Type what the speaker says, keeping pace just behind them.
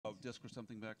disc or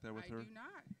something back there with her? I do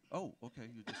not. Oh, okay.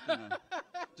 You're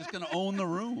just gonna own the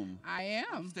room. I am.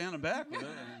 I'm standing back with it.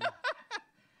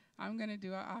 I'm gonna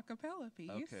do an a cappella piece.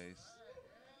 Okay.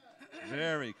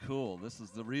 Very cool. This is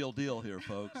the real deal here,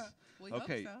 folks. We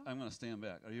Okay, hope so. I'm gonna stand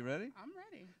back. Are you ready? I'm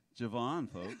ready. Javon,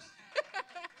 folks.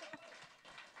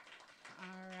 All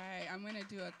right. I'm gonna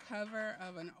do a cover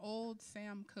of an old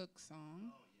Sam Cooke song.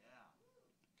 Oh yeah.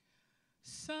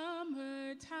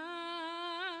 Summertime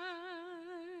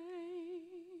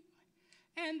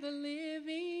and the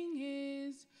living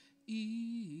is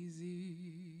easy.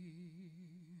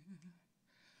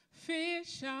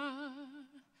 Fish are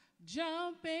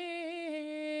jumping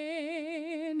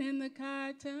and the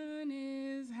cotton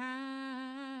is high.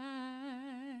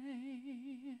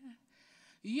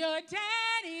 Your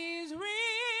daddy's rich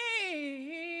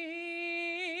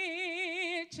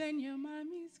and your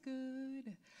mommy's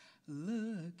good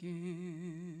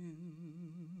looking.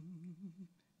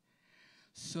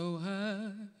 So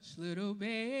hush, little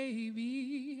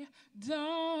baby,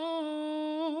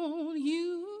 don't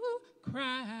you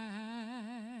cry.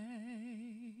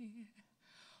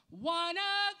 One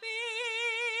of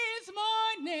these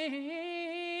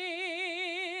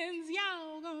mornings,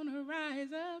 y'all gonna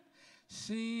rise up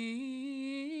singing.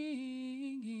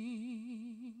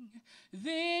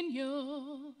 Then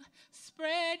you'll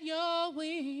spread your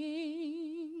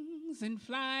wings and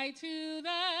fly to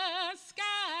the sky.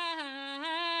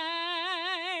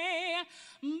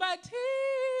 But till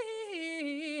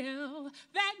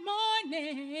that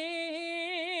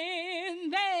morning,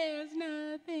 there's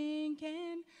nothing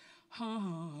can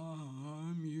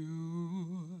harm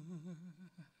you.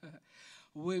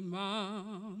 With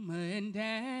Mama and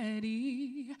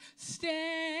Daddy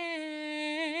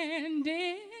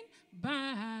standing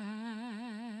by.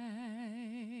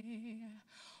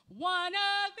 One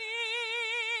of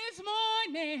these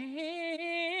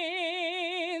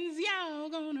mornings, y'all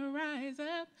gonna rise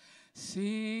up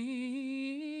singing.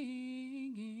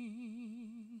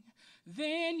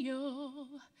 Then you'll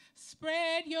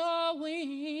spread your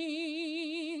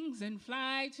wings and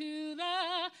fly to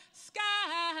the sky.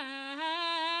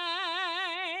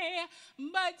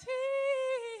 But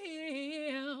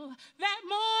till that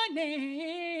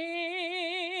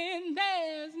morning,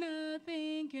 there's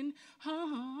nothing can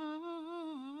harm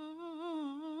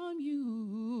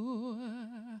you.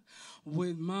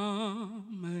 With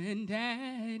Mama and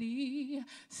Daddy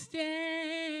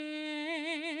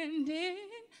standing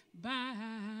by.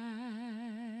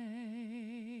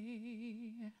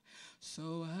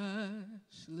 So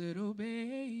hush, little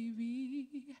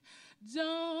baby, don't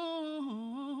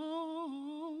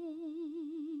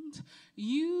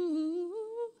you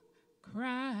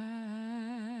cry.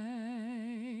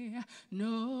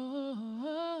 No.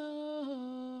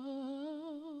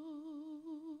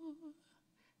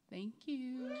 Thank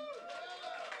you.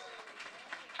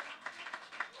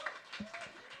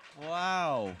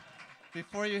 Wow.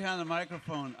 Before you hand the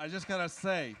microphone, I just gotta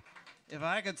say, if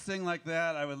I could sing like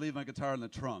that, I would leave my guitar in the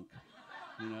trunk.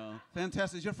 You know,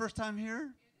 fantastic. Is your first time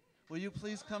here? Will you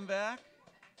please come back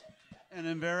and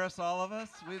embarrass all of us?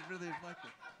 We'd really like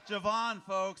it. Javon,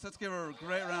 folks, let's give her a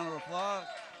great round of applause.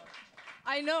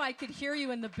 I know, I could hear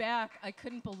you in the back. I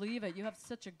couldn't believe it. You have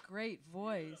such a great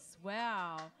voice.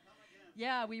 Wow.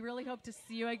 Yeah, we really hope to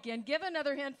see you again. Give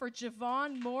another hand for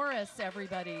Javon Morris,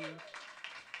 everybody.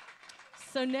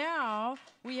 So now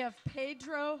we have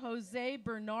Pedro Jose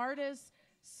Bernardes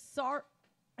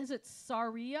is it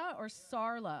Saria or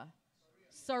Sarla?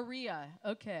 Saria,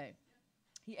 okay.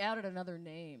 He added another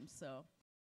name, so